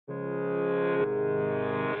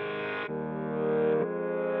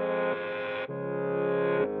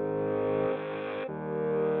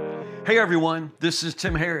Hey everyone, this is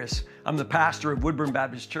Tim Harris. I'm the pastor of Woodburn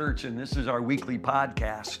Baptist Church, and this is our weekly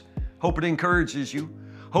podcast. Hope it encourages you.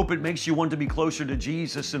 Hope it makes you want to be closer to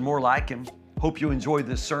Jesus and more like Him. Hope you enjoy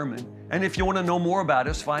this sermon. And if you want to know more about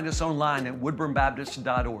us, find us online at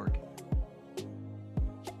woodburnbaptist.org.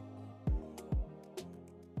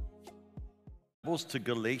 To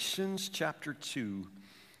Galatians chapter 2.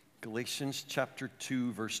 Galatians chapter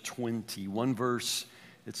 2, verse 20. One verse,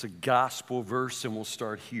 it's a gospel verse, and we'll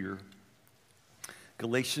start here.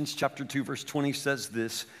 Galatians chapter 2, verse 20 says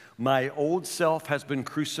this, "My old self has been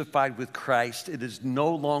crucified with Christ. It is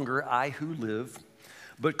no longer I who live,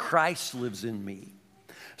 but Christ lives in me.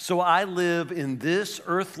 So I live in this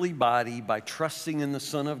earthly body by trusting in the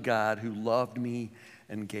Son of God who loved me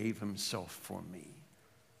and gave Himself for me."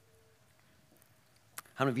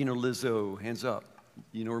 How many of you know Lizzo? Hands up.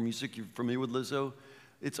 You know her music? You're familiar with Lizzo?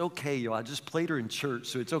 It's okay, y'all. I just played her in church,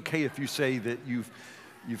 so it's okay if you say that you've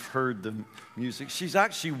heard the music. She's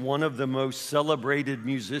actually one of the most celebrated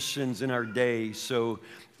musicians in our day. So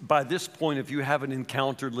by this point, if you haven't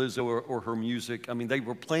encountered Lizzo or her music, I mean, they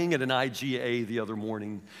were playing at an IGA the other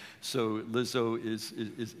morning. So Lizzo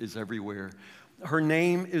is everywhere. Her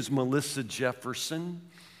name is Melissa Jefferson.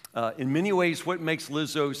 In many ways, what makes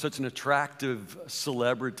Lizzo such an attractive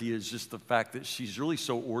celebrity is just the fact that she's really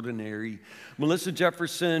so ordinary. Melissa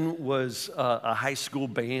Jefferson was a high school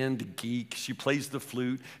band geek. She plays the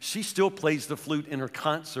flute. She still plays the flute in her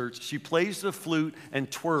concerts. She plays the flute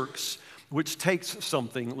and twerks, which takes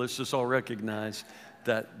something. Let's just all recognize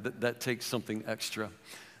that takes something extra.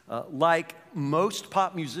 Like most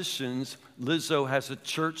pop musicians, Lizzo has a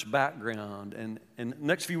church background, and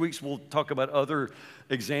next few weeks we'll talk about other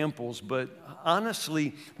examples, but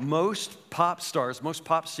honestly, most pop stars, most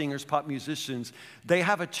pop singers, pop musicians, they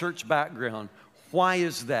have a church background. Why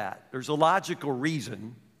is that? There's a logical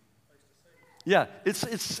reason. Yeah,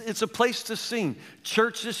 it's a place to sing.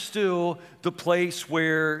 Church is still the place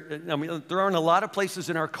where, I mean, there aren't a lot of places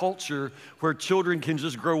in our culture where children can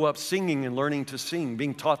just grow up singing and learning to sing,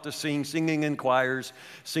 being taught to sing, singing in choirs,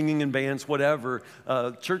 singing in bands, whatever.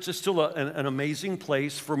 Church is still an amazing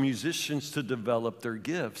place for musicians to develop their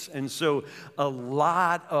gifts. And so a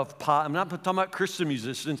lot of pop, I'm not talking about Christian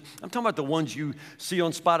musicians, I'm talking about the ones you see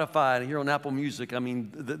on Spotify and hear on Apple Music. I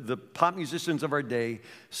mean, the pop musicians of our day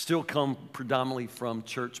still come predominantly from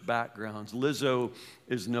church backgrounds. Lizzo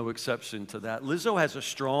is no exception to that. Lizzo has a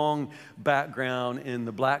strong background in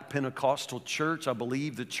the Black Pentecostal church. I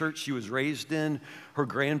believe the church she was raised in, her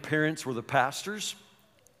grandparents were the pastors.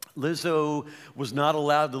 Lizzo was not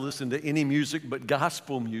allowed to listen to any music but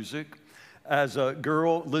gospel music. As a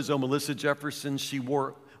girl, Melissa Jefferson, she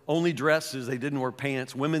wore only dresses. They didn't wear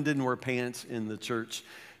pants. Women didn't wear pants in the church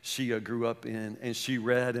she grew up in, and she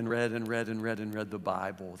read the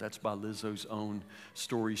Bible. That's by Lizzo's own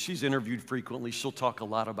story. She's interviewed frequently. She'll talk a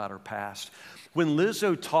lot about her past. When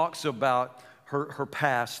Lizzo talks about her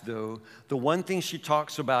past, though, the one thing she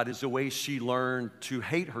talks about is the way she learned to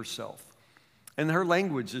hate herself. And her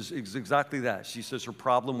language is exactly that. She says her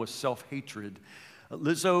problem was self-hatred.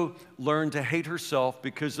 Lizzo learned to hate herself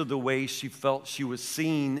because of the way she felt she was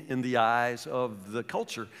seen in the eyes of the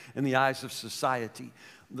culture, in the eyes of society.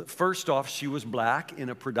 First off, she was black in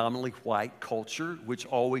a predominantly white culture, which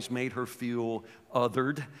always made her feel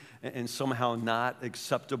othered and somehow not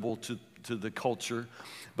acceptable to the culture.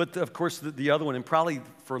 But of course, the other one, and probably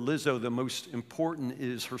for Lizzo, the most important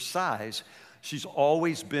is her size. She's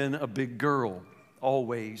always been a big girl,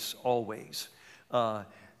 always.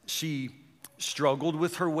 She struggled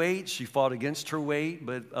with her weight. She fought against her weight,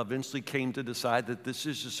 but eventually came to decide that this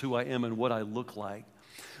is just who I am and what I look like.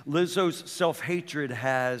 Lizzo's self-hatred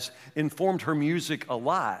has informed her music a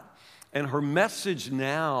lot, and her message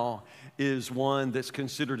now is one that's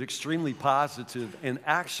considered extremely positive, and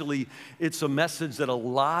actually it's a message that a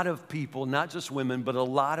lot of people, not just women, but a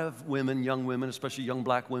lot of women, young women, especially young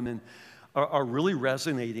black women, are really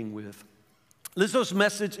resonating with. Lizzo's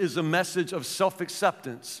message is a message of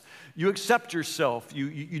self-acceptance. You accept yourself.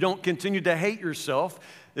 You don't continue to hate yourself.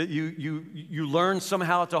 You learn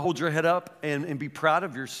somehow to hold your head up and be proud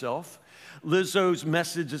of yourself. Lizzo's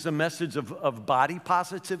message is a message of body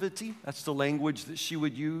positivity. That's the language that she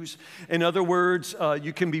would use. In other words,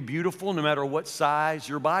 you can be beautiful no matter what size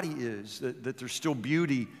your body is, that there's still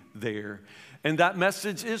beauty there. And that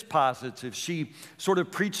message is positive. She sort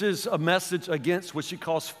of preaches a message against what she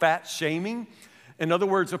calls fat shaming. In other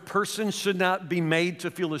words, a person should not be made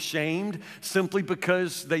to feel ashamed simply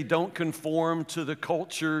because they don't conform to the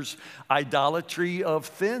culture's idolatry of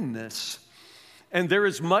thinness. And there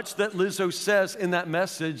is much that Lizzo says in that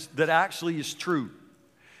message that actually is true.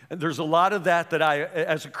 There's a lot of that I,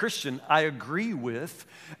 as a Christian, I agree with.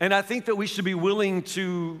 And I think that we should be willing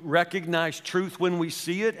to recognize truth when we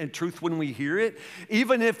see it and truth when we hear it,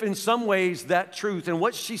 even if in some ways that truth and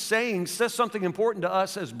what she's saying says something important to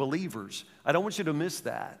us as believers. I don't want you to miss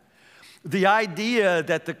that. The idea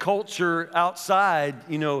that the culture outside,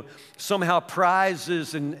 somehow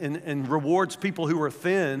prizes and rewards people who are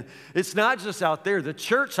thin, it's not just out there. The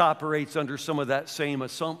church operates under some of that same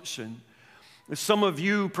assumption. Some of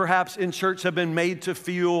you, perhaps in church, have been made to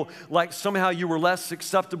feel like somehow you were less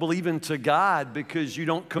acceptable even to God because you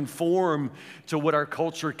don't conform to what our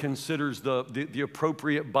culture considers the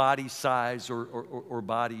appropriate body size or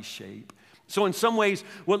body shape. So in some ways,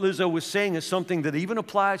 what Lizzo was saying is something that even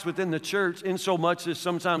applies within the church in so much as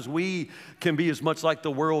sometimes we can be as much like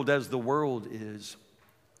the world as the world is.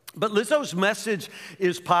 But Lizzo's message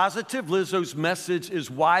is positive. Lizzo's message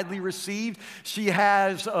is widely received. She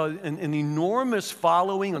has an enormous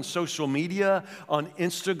following on social media, on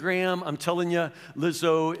Instagram. I'm telling you,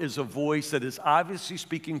 Lizzo is a voice that is obviously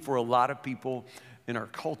speaking for a lot of people in our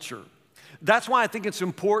culture. That's why I think it's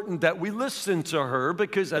important that we listen to her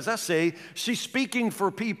because, as I say, she's speaking for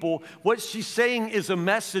people. What she's saying is a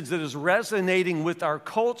message that is resonating with our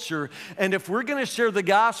culture. And if we're going to share the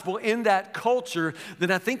gospel in that culture, then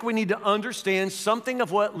I think we need to understand something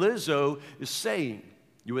of what Lizzo is saying.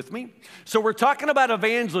 You with me? So we're talking about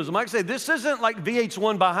evangelism. Like I say, this isn't like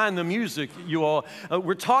VH1 behind the music, you all.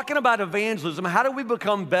 We're talking about evangelism. How do we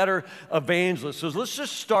become better evangelists? So let's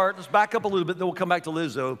just start. Let's back up a little bit, then we'll come back to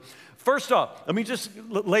Lizzo. First off, let me just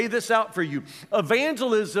lay this out for you.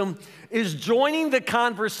 Evangelism is joining the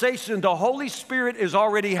conversation the Holy Spirit is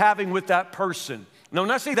already having with that person. Now, when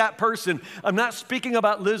I say that person, I'm not speaking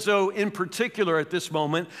about Lizzo in particular at this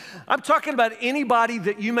moment. I'm talking about anybody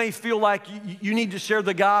that you may feel like you need to share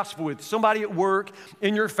the gospel with. Somebody at work,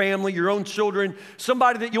 in your family, your own children,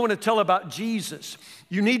 somebody that you want to tell about Jesus.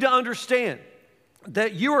 You need to understand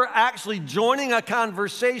that you are actually joining a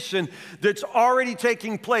conversation that's already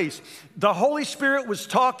taking place. The Holy Spirit was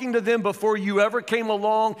talking to them before you ever came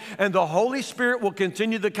along, and the Holy Spirit will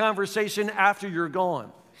continue the conversation after you're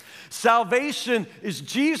gone. Salvation is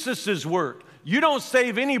Jesus' work. You don't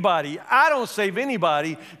save anybody. I don't save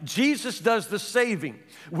anybody. Jesus does the saving.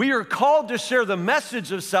 We are called to share the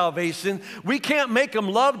message of salvation. We can't make them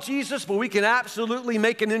love Jesus, but we can absolutely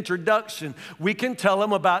make an introduction. We can tell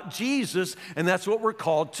them about Jesus, and that's what we're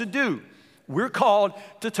called to do. We're called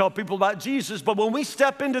to tell people about Jesus, but when we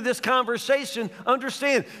step into this conversation,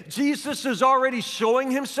 understand, Jesus is already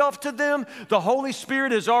showing himself to them. The Holy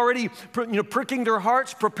Spirit is already pricking their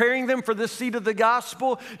hearts, preparing them for the seed of the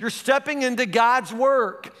gospel. You're stepping into God's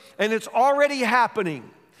work, and it's already happening.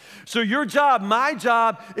 So your job, my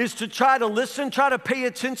job, is to try to listen, try to pay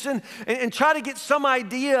attention, and try to get some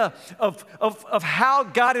idea of how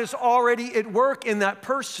God is already at work in that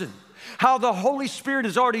person. How the Holy Spirit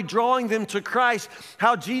is already drawing them to Christ,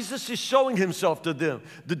 how Jesus is showing himself to them.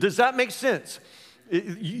 Does that make sense?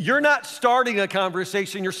 You're not starting a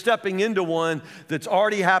conversation, you're stepping into one that's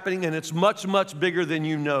already happening, and it's much, much bigger than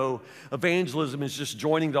you know. Evangelism is just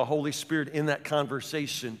joining the Holy Spirit in that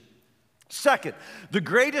conversation. Second, the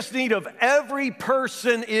greatest need of every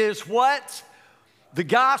person is what? The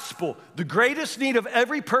gospel. The greatest need of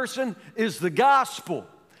every person is the gospel.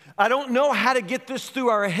 I don't know how to get this through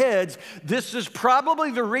our heads. This is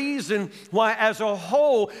probably the reason why, as a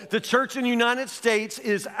whole, the church in the United States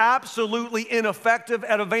is absolutely ineffective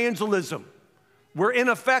at evangelism. We're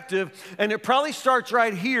ineffective, and it probably starts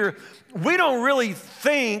right here. We don't really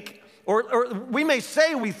think, or we may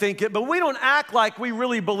say we think it, but we don't act like we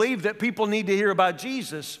really believe that people need to hear about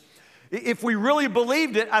Jesus. If we really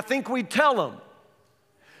believed it, I think we'd tell them.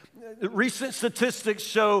 Recent statistics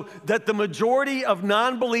show that the majority of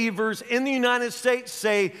non-believers in the United States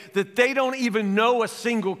say that they don't even know a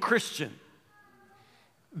single Christian.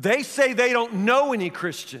 They say they don't know any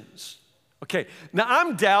Christians. Okay, now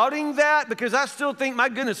I'm doubting that because I still think, my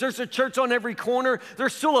goodness, there's a church on every corner.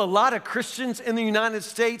 There's still a lot of Christians in the United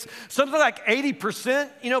States. Something like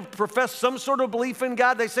 80%, profess some sort of belief in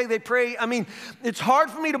God. They say they pray. I mean, it's hard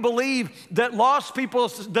for me to believe that lost people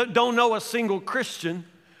don't know a single Christian.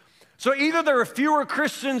 So either there are fewer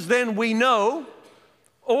Christians than we know,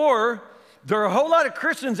 or there are a whole lot of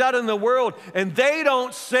Christians out in the world and they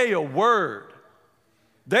don't say a word.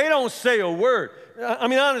 They don't say a word. I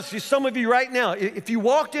mean, honestly, some of you right now, if you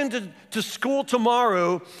walked into school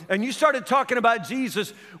tomorrow and you started talking about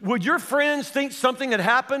Jesus, would your friends think something had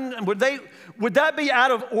happened? Would that be out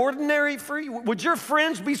of ordinary for you? Would your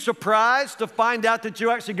friends be surprised to find out that you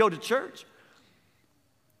actually go to church?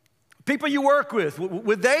 People you work with,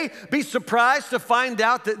 would they be surprised to find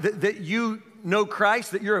out that you know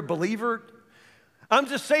Christ, that you're a believer. I'm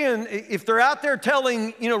just saying, if they're out there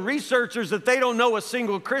telling, researchers that they don't know a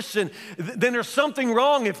single Christian, then there's something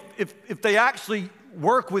wrong if they actually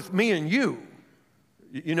work with me and you.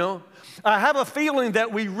 I have a feeling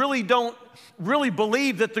that we really don't really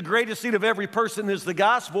believe that the greatest need of every person is the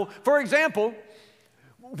gospel. For example,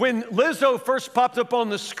 when Lizzo first popped up on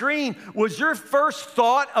the screen, was your first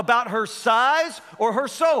thought about her size or her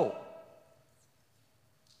soul?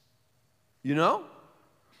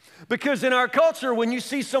 Because in our culture, when you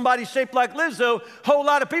see somebody shaped like Lizzo, a whole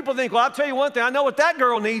lot of people think, well, I'll tell you one thing, I know what that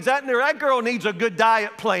girl needs. That girl needs a good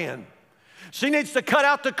diet plan. She needs to cut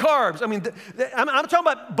out the carbs. I mean, I'm talking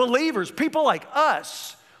about believers, people like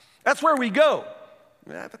us. That's where we go.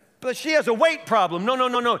 But she has a weight problem.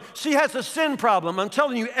 No. She has a sin problem. I'm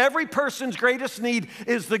telling you, every person's greatest need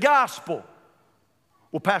is the gospel.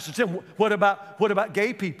 Well, Pastor Tim, what about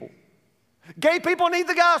gay people? Gay people need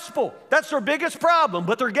the gospel. That's their biggest problem,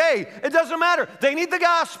 but they're gay. It doesn't matter. They need the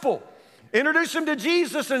gospel. Introduce them to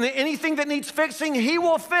Jesus, and anything that needs fixing, he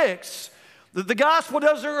will fix. The gospel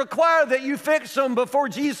doesn't require that you fix them before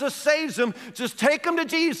Jesus saves them. Just take them to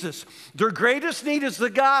Jesus. Their greatest need is the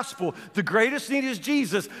gospel. The greatest need is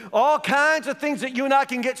Jesus. All kinds of things that you and I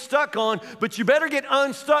can get stuck on, but you better get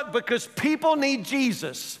unstuck because people need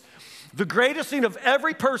Jesus. The greatest need of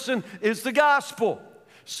every person is the gospel.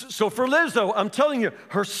 So for Lizzo, I'm telling you,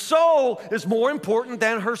 her soul is more important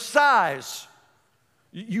than her size.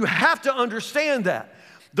 You have to understand that.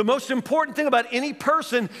 The most important thing about any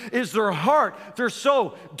person is their heart, their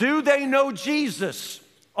soul. Do they know Jesus?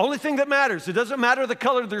 Only thing that matters. It doesn't matter the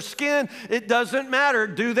color of their skin. It doesn't matter.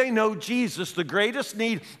 Do they know Jesus? The greatest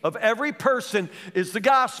need of every person is the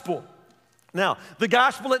gospel. Now, the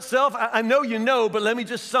gospel itself, I know you know, but let me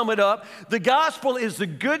just sum it up. The gospel is the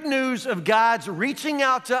good news of God's reaching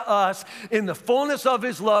out to us in the fullness of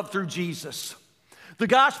his love through Jesus. The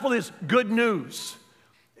gospel is good news.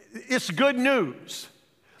 It's good news.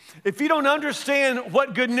 If you don't understand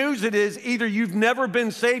what good news it is, either you've never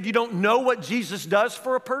been saved, you don't know what Jesus does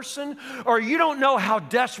for a person, or you don't know how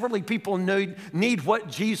desperately people need what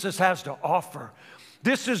Jesus has to offer.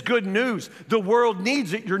 This is good news. The world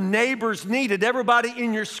needs it. Your neighbors need it. Everybody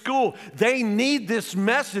in your school, they need this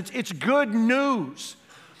message. It's good news.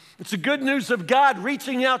 It's the good news of God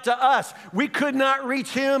reaching out to us. We could not reach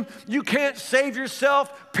him. You can't save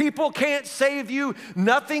yourself. People can't save you.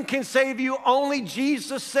 Nothing can save you. Only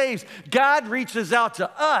Jesus saves. God reaches out to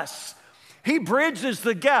us. He bridges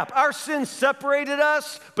the gap. Our sin separated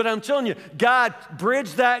us, but I'm telling you, God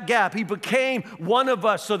bridged that gap. He became one of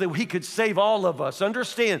us so that he could save all of us.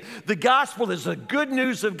 Understand, the gospel is the good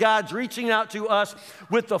news of God's reaching out to us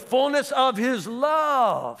with the fullness of his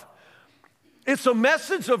love. It's a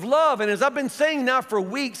message of love, and as I've been saying now for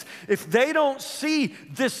weeks, if they don't see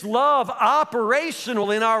this love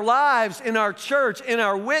operational in our lives, in our church, in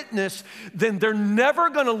our witness, then they're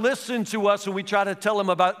never going to listen to us when we try to tell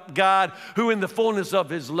them about God, who in the fullness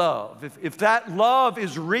of his love. If that love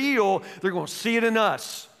is real, they're going to see it in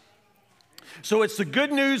us. So it's the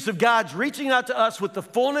good news of God's reaching out to us with the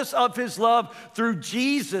fullness of his love through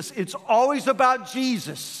Jesus. It's always about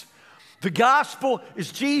Jesus. The gospel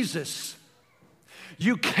is Jesus.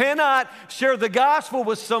 You cannot share the gospel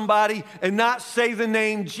with somebody and not say the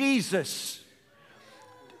name Jesus.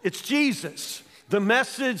 It's Jesus. The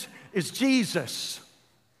message is Jesus.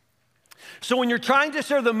 So when you're trying to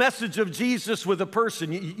share the message of Jesus with a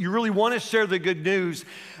person, you really want to share the good news.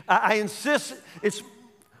 I insist, it's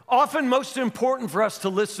often most important for us to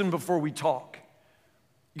listen before we talk.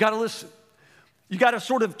 You got to listen. You got to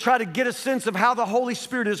sort of try to get a sense of how the Holy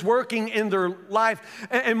Spirit is working in their life.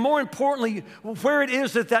 And more importantly, where it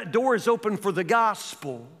is that door is open for the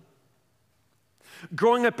gospel.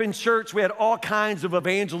 Growing up in church, we had all kinds of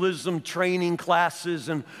evangelism training classes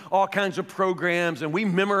and all kinds of programs, and we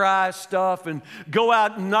memorized stuff and go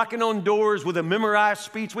out knocking on doors with a memorized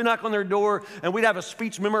speech. We knock on their door, and we'd have a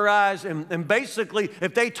speech memorized, and basically,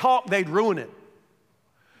 if they talked, they'd ruin it.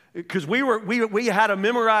 Because we had a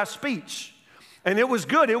memorized speech. And it was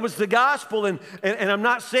good. It was the gospel. And I'm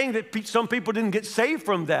not saying that some people didn't get saved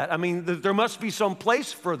from that. I mean, there must be some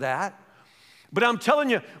place for that. But I'm telling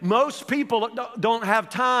you, most people don't have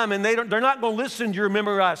time, and they're not going to listen to your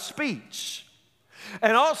memorized speech.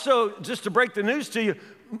 And also, just to break the news to you,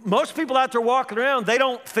 most people out there walking around, they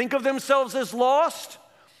don't think of themselves as lost.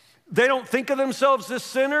 They don't think of themselves as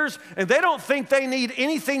sinners. And they don't think they need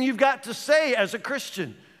anything you've got to say as a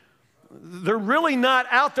Christian. They're really not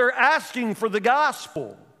out there asking for the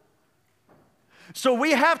gospel. So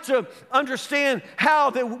we have to understand how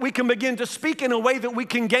that we can begin to speak in a way that we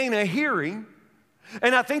can gain a hearing.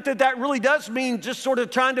 And I think that that really does mean just sort of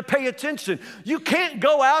trying to pay attention. You can't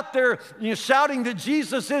go out there shouting that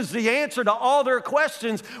Jesus is the answer to all their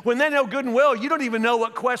questions when they know good and well you don't even know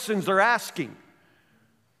what questions they're asking.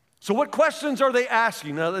 So what questions are they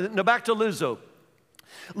asking? Now back to Lizzo.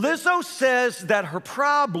 Lizzo says that her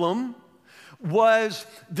problem was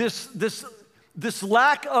this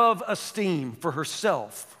lack of esteem for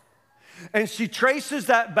herself. And she traces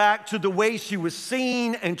that back to the way she was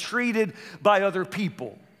seen and treated by other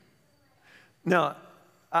people. Now,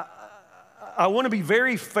 I want to be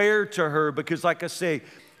very fair to her because, like I say,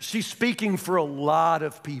 she's speaking for a lot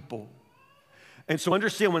of people. And so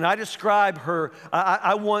understand, when I describe her,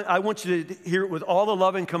 I want you to hear it with all the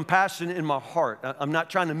love and compassion in my heart. I'm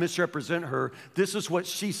not trying to misrepresent her. This is what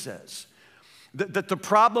she says. That the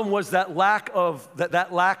problem was that lack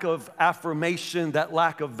of affirmation, that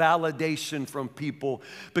lack of validation from people,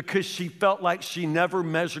 because she felt like she never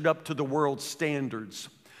measured up to the world's standards.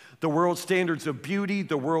 The world's standards of beauty,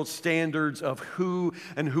 the world's standards of who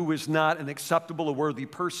and who is not an acceptable or worthy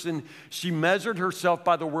person. She measured herself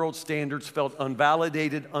by the world's standards, felt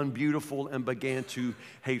unvalidated, unbeautiful, and began to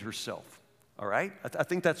hate herself. All right? I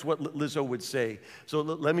think that's what Lizzo would say. So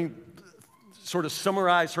let me sort of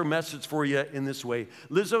summarize her message for you in this way.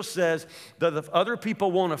 Lizzo says that if other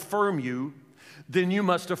people won't affirm you, then you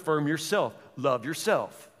must affirm yourself. Love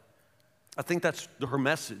yourself. I think that's her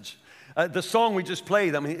message. The song we just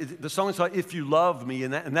played, the song is called If You Love Me,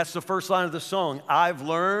 and that's the first line of the song. I've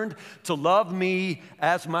learned to love me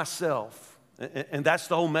as myself. And that's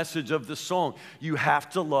the whole message of the song. You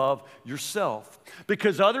have to love yourself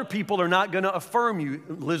because other people are not going to affirm you.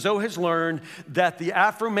 Lizzo has learned that the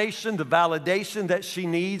affirmation, the validation that she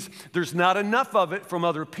needs, there's not enough of it from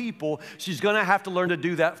other people. She's going to have to learn to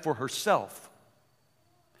do that for herself.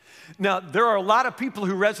 Now, there are a lot of people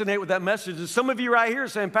who resonate with that message. And some of you right here are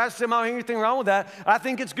saying, Pastor Sam, I don't hear anything wrong with that. I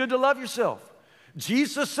think it's good to love yourself.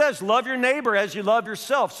 Jesus says, love your neighbor as you love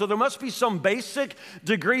yourself. So there must be some basic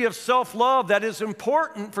degree of self-love that is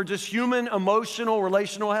important for just human, emotional,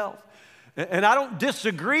 relational health. And I don't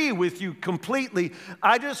disagree with you completely.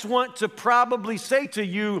 I just want to probably say to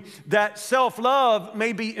you that self-love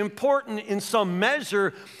may be important in some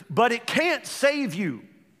measure, but it can't save you.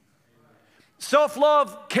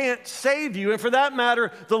 Self-love can't save you, and for that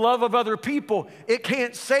matter, the love of other people, it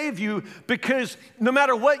can't save you because no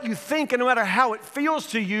matter what you think and no matter how it feels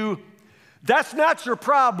to you, that's not your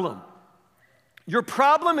problem. Your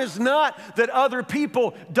problem is not that other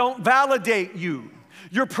people don't validate you.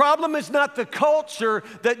 Your problem is not the culture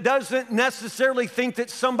that doesn't necessarily think that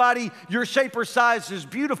somebody your shape or size is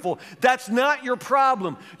beautiful. That's not your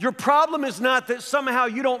problem. Your problem is not that somehow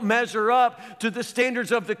you don't measure up to the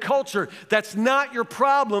standards of the culture. That's not your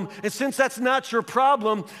problem. And since that's not your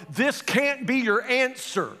problem, this can't be your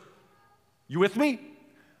answer. You with me?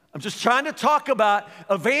 I'm just trying to talk about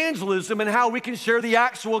evangelism and how we can share the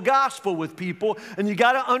actual gospel with people. And you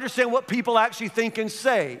got to understand what people actually think and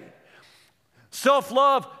say.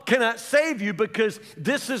 Self-love cannot save you because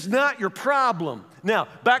this is not your problem. Now,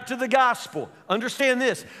 back to the gospel. Understand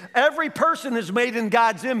this. Every person is made in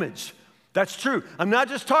God's image. That's true. I'm not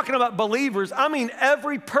just talking about believers. I mean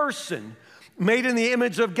every person made in the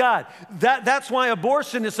image of God. That's why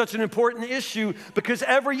abortion is such an important issue, because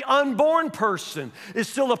every unborn person is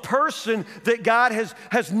still a person that God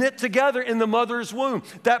has knit together in the mother's womb.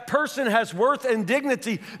 That person has worth and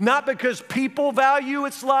dignity, not because people value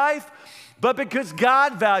its life, but because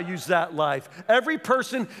God values that life. Every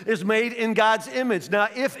person is made in God's image. Now,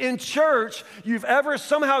 if in church you've ever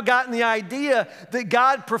somehow gotten the idea that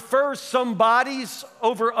God prefers some bodies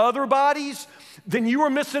over other bodies, then you are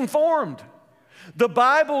misinformed. The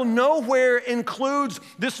Bible nowhere includes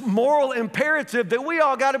this moral imperative that we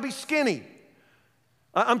all got to be skinny.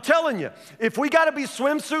 I'm telling you, if we got to be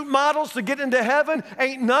swimsuit models to get into heaven,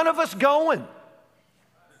 ain't none of us going.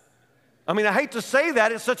 I mean, I hate to say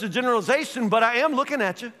that, it's such a generalization, but I am looking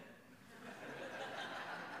at you.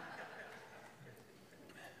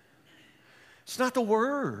 It's not the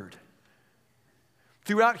word.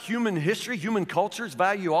 Throughout human history, human cultures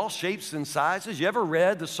value all shapes and sizes. You ever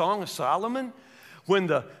read the Song of Solomon? When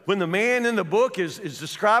the man in the book is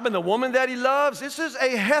describing the woman that he loves, this is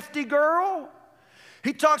a hefty girl.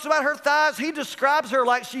 He talks about her thighs. He describes her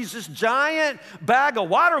like she's this giant bag of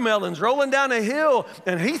watermelons rolling down a hill,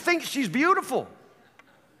 and he thinks she's beautiful.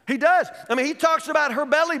 He does. I mean, he talks about her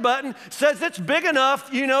belly button, says it's big enough,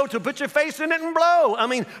 to put your face in it and blow. I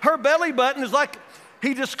mean, her belly button is like,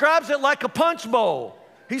 he describes it like a punch bowl.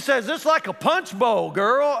 He says, it's like a punch bowl,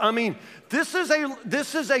 girl. I mean, this is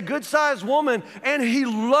a good-sized woman, and he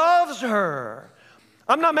loves her.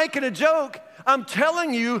 I'm not making a joke. I'm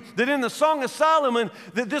telling you that in the Song of Solomon,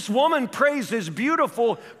 that this woman praised as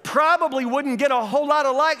beautiful probably wouldn't get a whole lot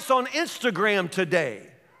of likes on Instagram today.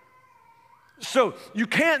 So you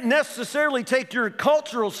can't necessarily take your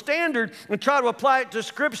cultural standard and try to apply it to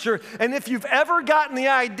Scripture. And if you've ever gotten the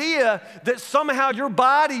idea that somehow your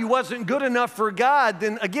body wasn't good enough for God,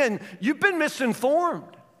 then again, you've been misinformed.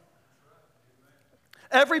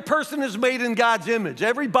 Every person is made in God's image.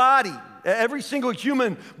 Every body, every single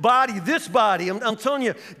human body, this body, I'm telling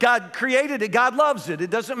you, God created it. God loves it. It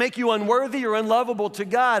doesn't make you unworthy or unlovable to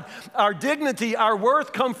God. Our dignity, our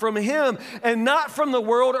worth come from Him and not from the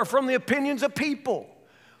world or from the opinions of people.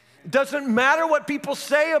 It doesn't matter what people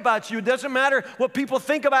say about you. It doesn't matter what people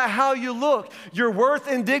think about how you look. Your worth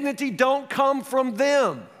and dignity don't come from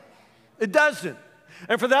them. It doesn't.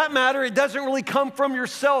 And for that matter, it doesn't really come from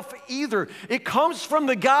yourself either. It comes from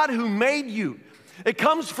the God who made you. It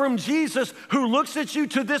comes from Jesus, who looks at you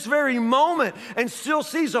to this very moment and still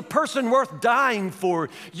sees a person worth dying for.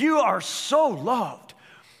 You are so loved.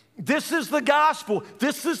 This is the gospel.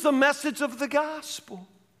 This is the message of the gospel.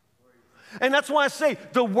 And that's why I say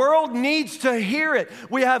the world needs to hear it.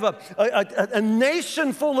 We have a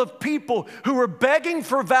nation full of people who are begging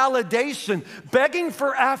for validation, begging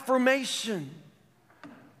for affirmation.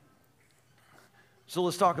 So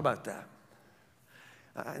let's talk about that.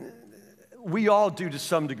 We all do to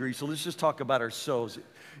some degree, so let's just talk about ourselves.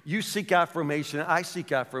 You seek affirmation, I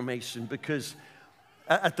seek affirmation because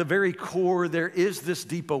at the very core, there is this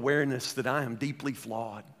deep awareness that I am deeply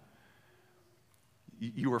flawed.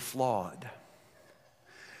 You are flawed.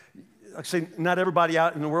 I say not everybody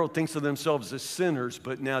out in the world thinks of themselves as sinners,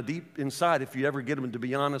 but now deep inside, if you ever get them to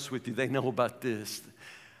be honest with you, they know about this.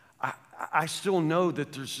 I still know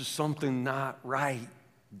that there's just something not right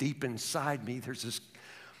deep inside me. There's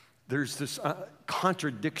this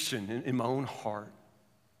contradiction in my own heart.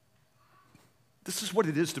 This is what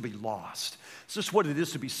it is to be lost. This is what it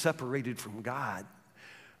is to be separated from God.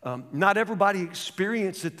 Not everybody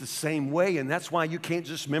experiences it the same way, and that's why you can't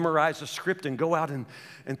just memorize a script and go out and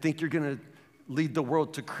think you're going to lead the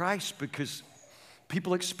world to Christ, because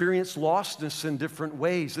people experience lostness in different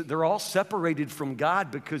ways. They're all separated from God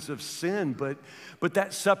because of sin, but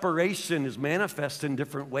that separation is manifest in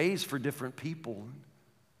different ways for different people.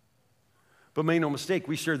 But make no mistake,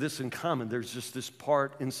 we share this in common. There's just this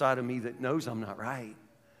part inside of me that knows I'm not right.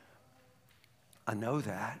 I know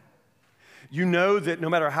that. You know that no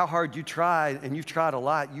matter how hard you try, and you've tried a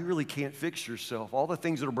lot, you really can't fix yourself. All the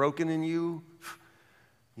things that are broken in you,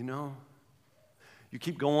 you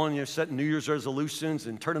keep going, setting New Year's resolutions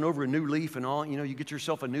and turning over a new leaf and all. You get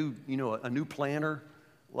yourself a new planner,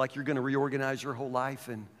 like you're going to reorganize your whole life,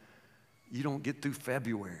 and you don't get through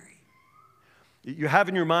February. You have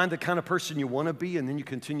in your mind the kind of person you want to be, and then you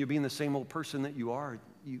continue being the same old person that you are.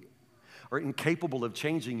 You are incapable of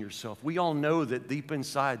changing yourself. We all know that deep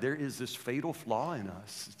inside there is this fatal flaw in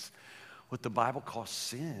us. It's what the Bible calls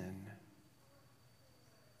sin.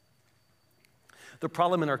 The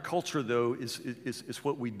problem in our culture, though, is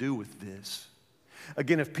what we do with this.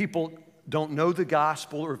 Again, if people don't know the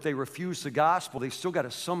gospel, or if they refuse the gospel, they still got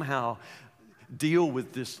to somehow deal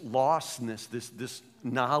with this lostness, this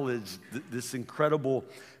knowledge, this incredible,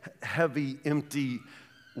 heavy, empty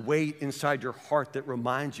weight inside your heart that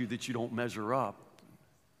reminds you that you don't measure up.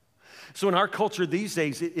 So in our culture these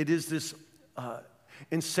days, it is this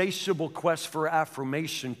insatiable quest for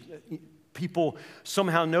affirmation. People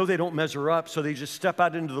somehow know they don't measure up, so they just step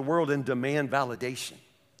out into the world and demand validation,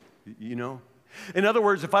 In other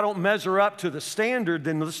words, if I don't measure up to the standard,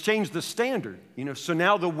 then let's change the standard. So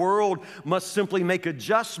now the world must simply make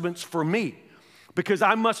adjustments for me, because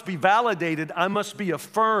I must be validated, I must be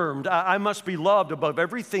affirmed, I must be loved above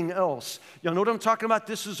everything else. Y'all know what I'm talking about?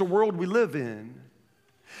 This is the world we live in.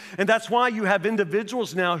 And that's why you have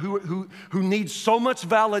individuals now who need so much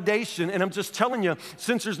validation. And I'm just telling you,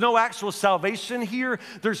 since there's no actual salvation here,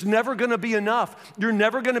 there's never going to be enough. You're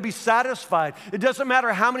never going to be satisfied. It doesn't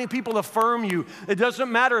matter how many people affirm you. It doesn't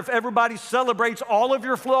matter if everybody celebrates all of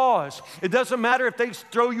your flaws. It doesn't matter if they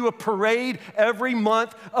throw you a parade every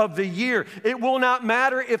month of the year. It will not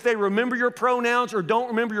matter if they remember your pronouns or don't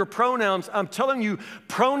remember your pronouns. I'm telling you,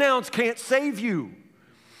 pronouns can't save you.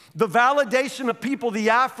 The validation of people, the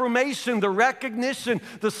affirmation, the recognition,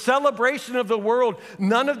 the celebration of the world,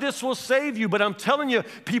 none of this will save you. But I'm telling you,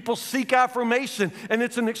 people seek affirmation, and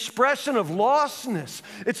it's an expression of lostness.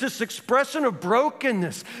 It's this expression of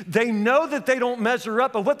brokenness. They know that they don't measure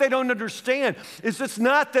up, but what they don't understand is it's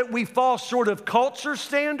not that we fall short of culture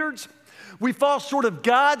standards. We fall short of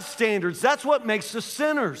God's standards. That's what makes us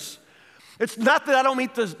sinners. It's not that I don't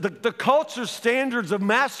meet the culture standards of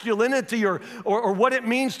masculinity or what it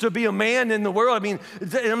means to be a man in the world. I mean,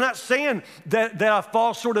 I'm not saying that I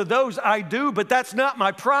fall short of those. I do, but that's not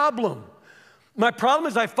my problem. My problem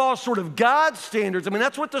is I fall short of God's standards. I mean,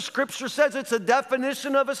 that's what the scripture says. It's a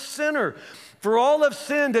definition of a sinner. For all have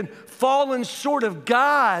sinned and fallen short of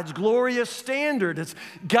God's glorious standard. It's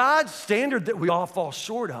God's standard that we all fall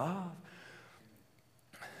short of.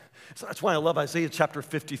 So that's why I love Isaiah chapter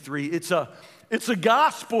 53. It's a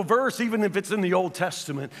gospel verse, even if it's in the Old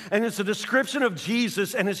Testament. And it's a description of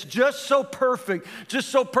Jesus, and it's just so perfect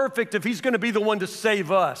if he's going to be the one to save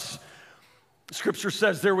us. Scripture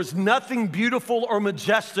says there was nothing beautiful or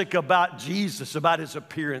majestic about Jesus, about his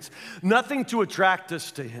appearance, nothing to attract us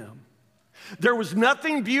to him. There was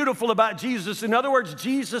nothing beautiful about Jesus. In other words,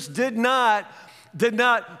 Jesus did not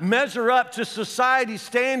measure up to society's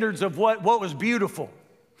standards of what was beautiful.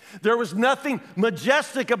 There was nothing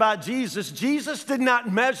majestic about Jesus. Jesus did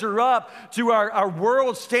not measure up to our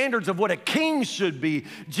world standards of what a king should be.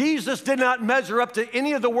 Jesus did not measure up to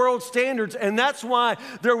any of the world standards, and that's why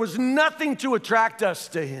there was nothing to attract us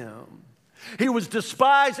to him. He was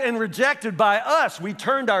despised and rejected by us. We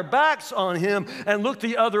turned our backs on him and looked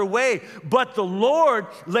the other way, but the Lord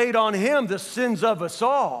laid on him the sins of us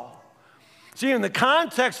all. See, in the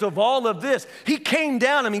context of all of this, he came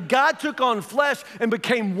down. I mean, God took on flesh and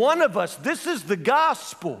became one of us. This is the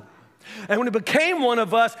gospel. And when he became one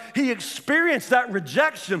of us, he experienced that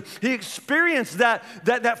rejection. He experienced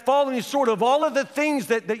that falling short of all of the things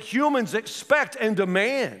that humans expect and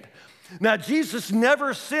demand. Now, Jesus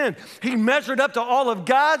never sinned. He measured up to all of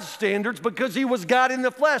God's standards because he was God in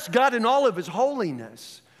the flesh, God in all of his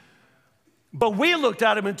holiness. But we looked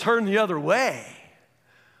at him and turned the other way.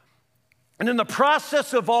 And in the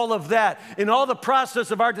process of all of that, in all the process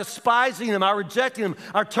of our despising him, our rejecting him,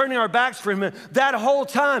 our turning our backs from him, that whole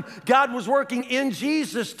time, God was working in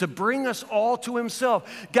Jesus to bring us all to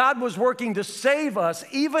himself. God was working to save us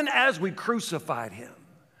even as we crucified him.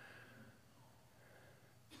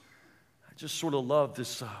 I just sort of love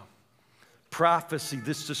this prophecy,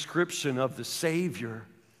 this description of the Savior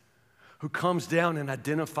who comes down and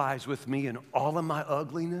identifies with me in all of my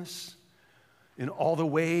ugliness, in all the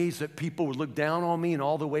ways that people would look down on me, in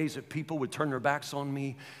all the ways that people would turn their backs on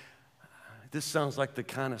me. This sounds like the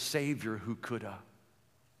kind of Savior who could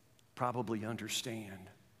probably understand.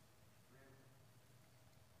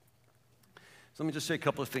 So let me just say a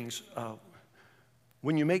couple of things.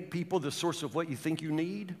 When you make people the source of what you think you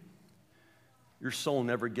need, your soul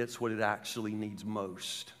never gets what it actually needs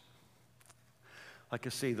most. Like I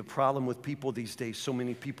say, the problem with people these days, so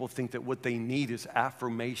many people think that what they need is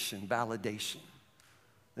affirmation, validation,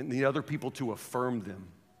 and need other people to affirm them.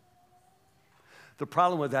 The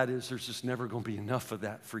problem with that is there's just never going to be enough of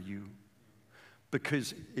that for you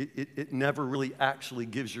because it never really actually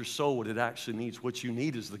gives your soul what it actually needs. What you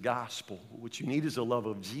need is the gospel. What you need is the love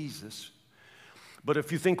of Jesus. But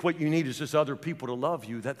if you think what you need is just other people to love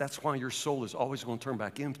you, that's why your soul is always going to turn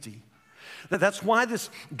back empty. That's why this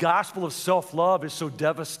gospel of self-love is so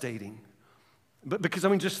devastating. But because, I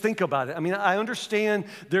mean, just think about it. I mean, I understand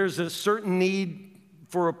there's a certain need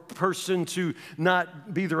for a person to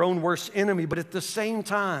not be their own worst enemy, but at the same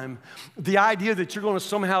time, the idea that you're going to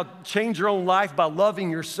somehow change your own life by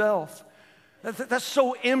loving yourself, that's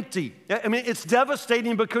so empty. I mean, it's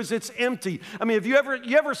devastating because it's empty. I mean, have you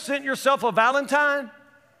ever sent yourself a Valentine?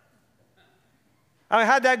 I mean,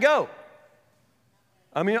 how'd that go?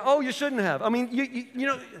 I mean, oh, you shouldn't have. I mean, you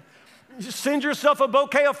know, you send yourself a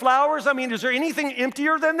bouquet of flowers. I mean, is there anything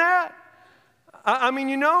emptier than that? I mean,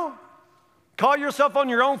 you know, call yourself on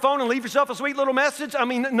your own phone and leave yourself a sweet little message. I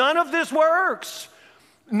mean, none of this works.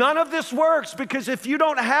 None of this works because if you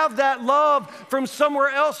don't have that love from somewhere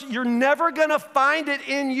else, you're never going to find it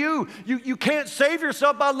in you. You can't save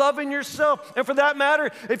yourself by loving yourself. And for that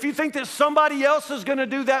matter, if you think that somebody else is going to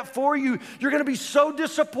do that for you, you're going to be so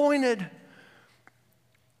disappointed.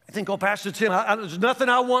 I think, oh, Pastor Tim, there's nothing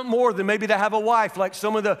I want more than maybe to have a wife like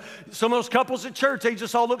some of those couples at church. They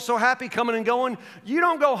just all look so happy coming and going. You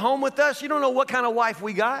don't go home with us. You don't know what kind of wife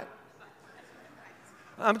we got.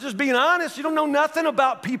 I'm just being honest. You don't know nothing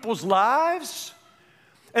about people's lives.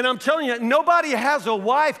 And I'm telling you, nobody has a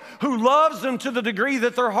wife who loves them to the degree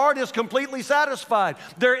that their heart is completely satisfied.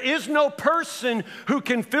 There is no person who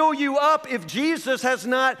can fill you up if Jesus has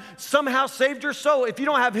not somehow saved your soul. If you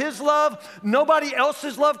don't have his love, nobody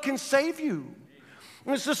else's love can save you.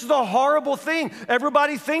 This is a horrible thing.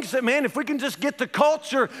 Everybody thinks that, man, if we can just get the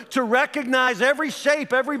culture to recognize every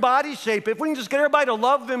shape, every body shape, if we can just get everybody to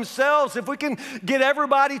love themselves, if we can get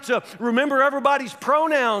everybody to remember everybody's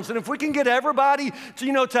pronouns, and if we can get everybody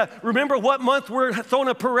to, to remember what month we're throwing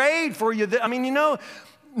a parade for you. I mean,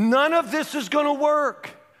 none of this is going to work.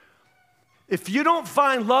 If you don't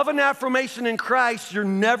find love and affirmation in Christ, you're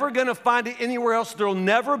never going to find it anywhere else. There'll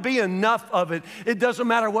never be enough of it. It doesn't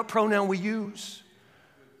matter what pronoun we use.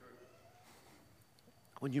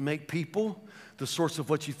 When you make people the source of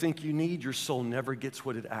what you think you need, your soul never gets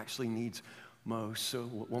what it actually needs most. So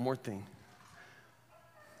one more thing.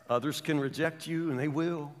 Others can reject you, and they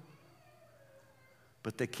will.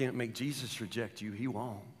 But they can't make Jesus reject you. He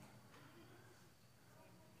won't.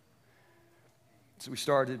 So we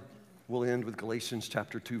started, we'll end with Galatians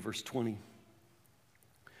chapter 2, verse 20.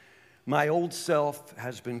 My old self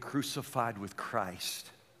has been crucified with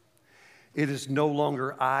Christ. It is no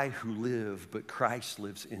longer I who live, but Christ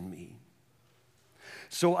lives in me.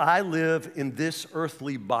 So I live in this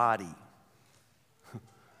earthly body.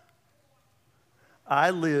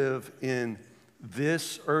 I live in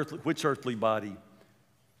this earthly, which earthly body?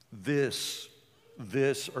 This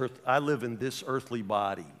earth. I live in this earthly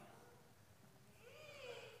body.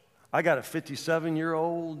 I got a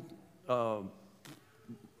 57-year-old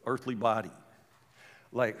earthly body.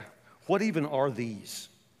 Like, what even are these?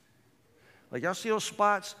 Like, y'all see those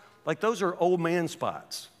spots? Like, those are old man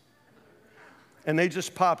spots. And they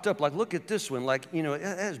just popped up. Like, look at this one. Like,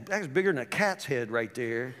 that's bigger than a cat's head right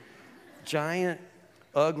there. Giant,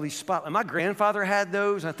 ugly spot. And my grandfather had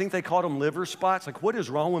those. I think they called them liver spots. Like, what is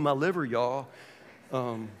wrong with my liver, y'all?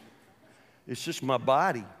 It's just my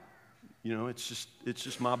body. It's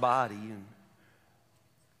just my body.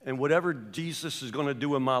 And whatever Jesus is going to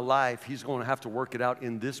do in my life, he's going to have to work it out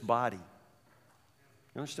in this body.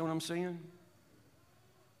 You understand what I'm saying?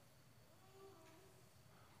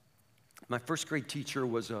 My first grade teacher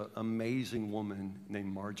was an amazing woman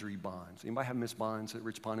named Marjorie Bonds. Anybody have Miss Bonds at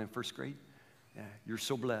Rich Pond in first grade? Yeah, you're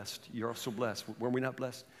so blessed. You're all so blessed. Were we not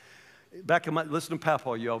blessed? Listen to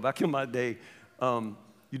Papa, y'all. Back in my day,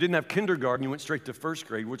 you didn't have kindergarten. You went straight to first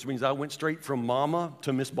grade, which means I went straight from Mama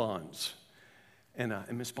to Miss Bonds. And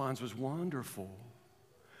Miss Bonds was wonderful.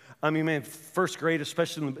 I mean, man, first grade,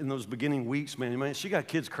 especially in those beginning weeks, man, she got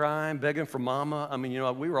kids crying, begging for mama. I mean,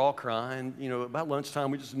 we were all crying. About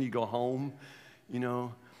lunchtime, we just need to go home,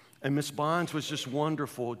 And Miss Bonds was just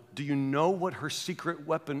wonderful. Do you know what her secret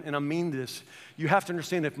weapon, and I mean this, you have to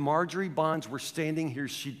understand, if Marjorie Bonds were standing here,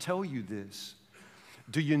 she'd tell you this.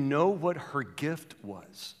 Do you know what her gift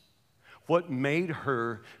was? What made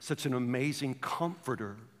her such an amazing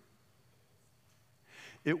comforter?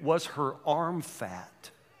 It was her arm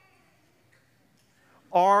fat.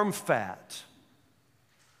 Arm fat.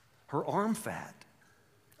 Her arm fat.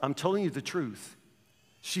 I'm telling you the truth.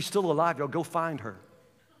 She's still alive. Y'all go find her.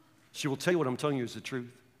 She will tell you what I'm telling you is the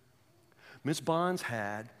truth. Miss Bonds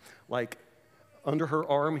had, like, under her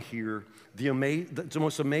arm here, the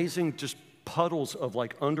most amazing just puddles of,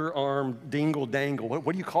 like, underarm dingle-dangle.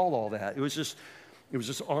 What do you call all that? It was just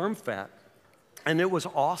arm fat. And it was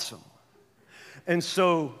awesome. And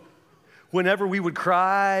so whenever we would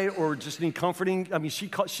cry or just need comforting, I mean, she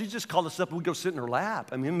just called us up and we'd go sit in her lap.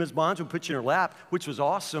 I mean, Ms. Bonds would put you in her lap, which was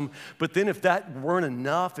awesome. But then if that weren't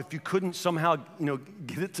enough, if you couldn't somehow,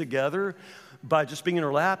 get it together by just being in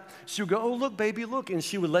her lap, she would go, oh, look, baby, look. And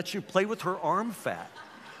she would let you play with her arm fat.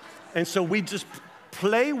 And so we'd just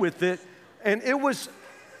play with it. And it was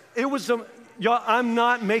y'all, I'm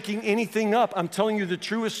not making anything up. I'm telling you the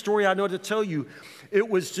truest story I know to tell you. It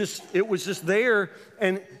was just there,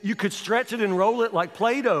 and you could stretch it and roll it like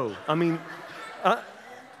Play-Doh. I mean,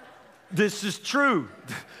 this is true.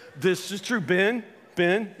 This is true. Ben,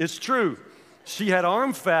 it's true. She had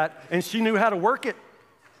arm fat, and she knew how to work it.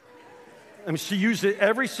 I mean, she used it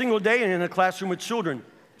every single day in a classroom with children.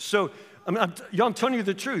 So, I'm telling you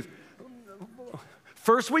the truth.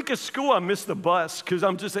 First week of school, I missed the bus because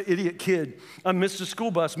I'm just an idiot kid. I missed the school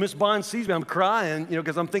bus. Miss Bond sees me. I'm crying,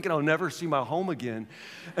 because I'm thinking I'll never see my home again.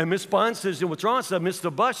 And Miss Bond says, what's wrong? I said, I missed the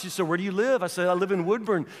bus. She said, where do you live? I said, I live in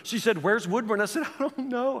Woodburn. She said, where's Woodburn? I said, I don't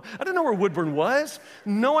know. I didn't know where Woodburn was.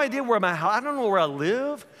 No idea where my house. I don't know where I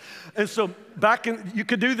live. And so you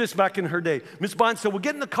could do this back in her day. Miss Bond said, well,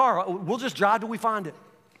 get in the car. We'll just drive till we find it.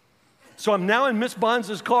 So I'm now in Miss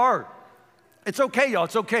Bond's car. It's okay, y'all,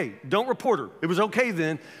 it's okay. Don't report her. It was okay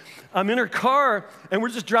then. I'm in her car, and we're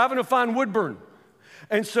just driving to find Woodburn.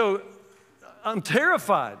 And so I'm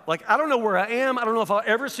terrified. Like, I don't know where I am. I don't know if I'll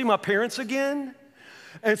ever see my parents again.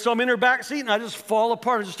 And so I'm in her back seat, and I just fall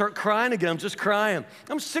apart. I just start crying again. I'm just crying.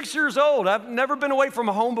 I'm 6 years old. I've never been away from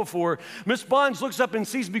home before. Miss Bonds looks up and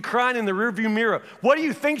sees me crying in the rearview mirror. What do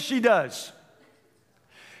you think she does?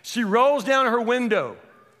 She rolls down her window,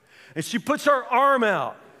 and she puts her arm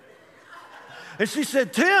out. And she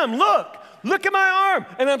said, Tim, look at my arm.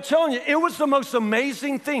 And I'm telling you, it was the most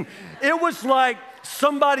amazing thing. It was like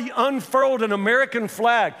somebody unfurled an American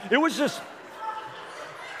flag. It was just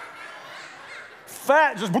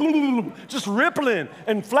fat, just rippling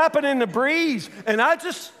and flapping in the breeze. And I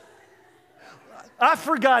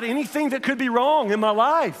forgot anything that could be wrong in my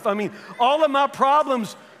life. I mean, all of my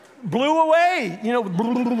problems blew away, you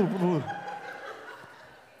know.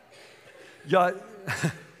 Yeah,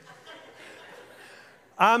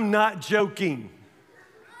 I'm not joking.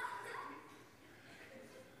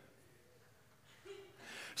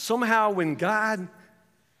 Somehow when God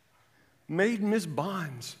made Miss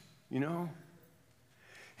Bonds, you know,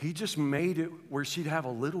 he just made it where she'd have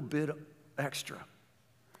a little bit extra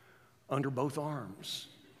under both arms.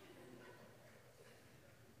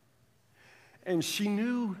 And she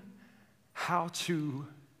knew how to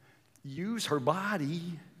use her body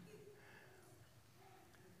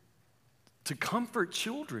to comfort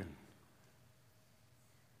children,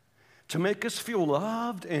 to make us feel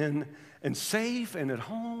loved and safe and at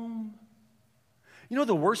home. You know,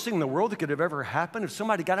 the worst thing in the world that could have ever happened if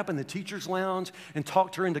somebody got up in the teacher's lounge and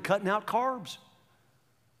talked her into cutting out carbs.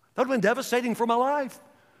 That would have been devastating for my life.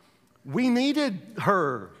 We needed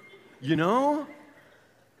her, you know,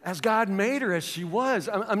 as God made her, as she was.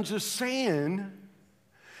 I'm just saying,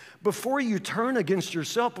 before you turn against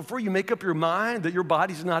yourself, before you make up your mind that your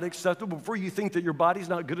body's not acceptable, before you think that your body's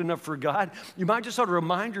not good enough for God, you might just sort of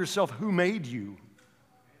remind yourself who made you.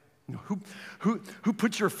 You know, who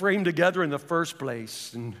put your frame together in the first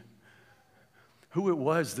place, and who it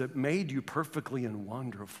was that made you perfectly and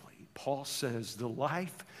wonderfully. Paul says, the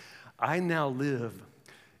life I now live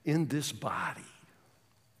in this body,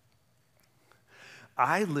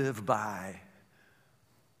 I live by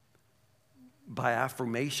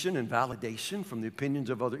affirmation and validation from the opinions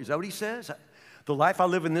of others. Is that what he says? The life I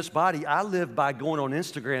live in this body, I live by going on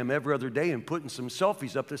Instagram every other day and putting some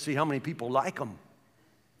selfies up to see how many people like them.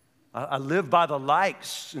 I live by the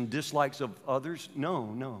likes and dislikes of others.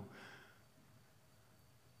 No.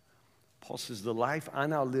 Paul says, the life I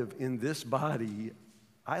now live in this body,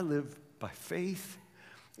 I live by faith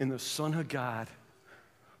in the Son of God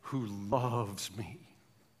who loves me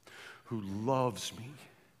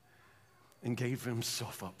and gave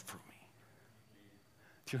himself up for me.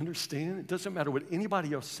 Do you understand? It doesn't matter what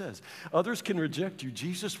anybody else says. Others can reject you.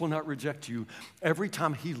 Jesus will not reject you. Every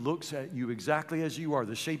time he looks at you exactly as you are,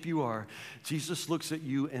 the shape you are, Jesus looks at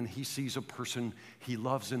you and he sees a person he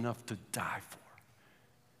loves enough to die for.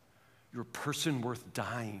 You're a person worth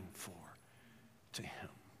dying for to him.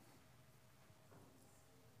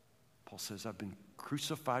 Paul says, I've been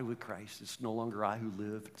crucified with Christ. It's no longer I who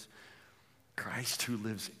live. It's Christ who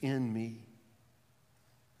lives in me.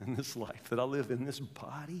 In this life that I live in this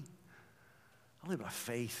body, I live by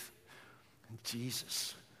faith in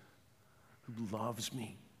Jesus who loves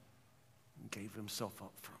me and gave himself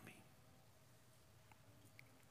up for me.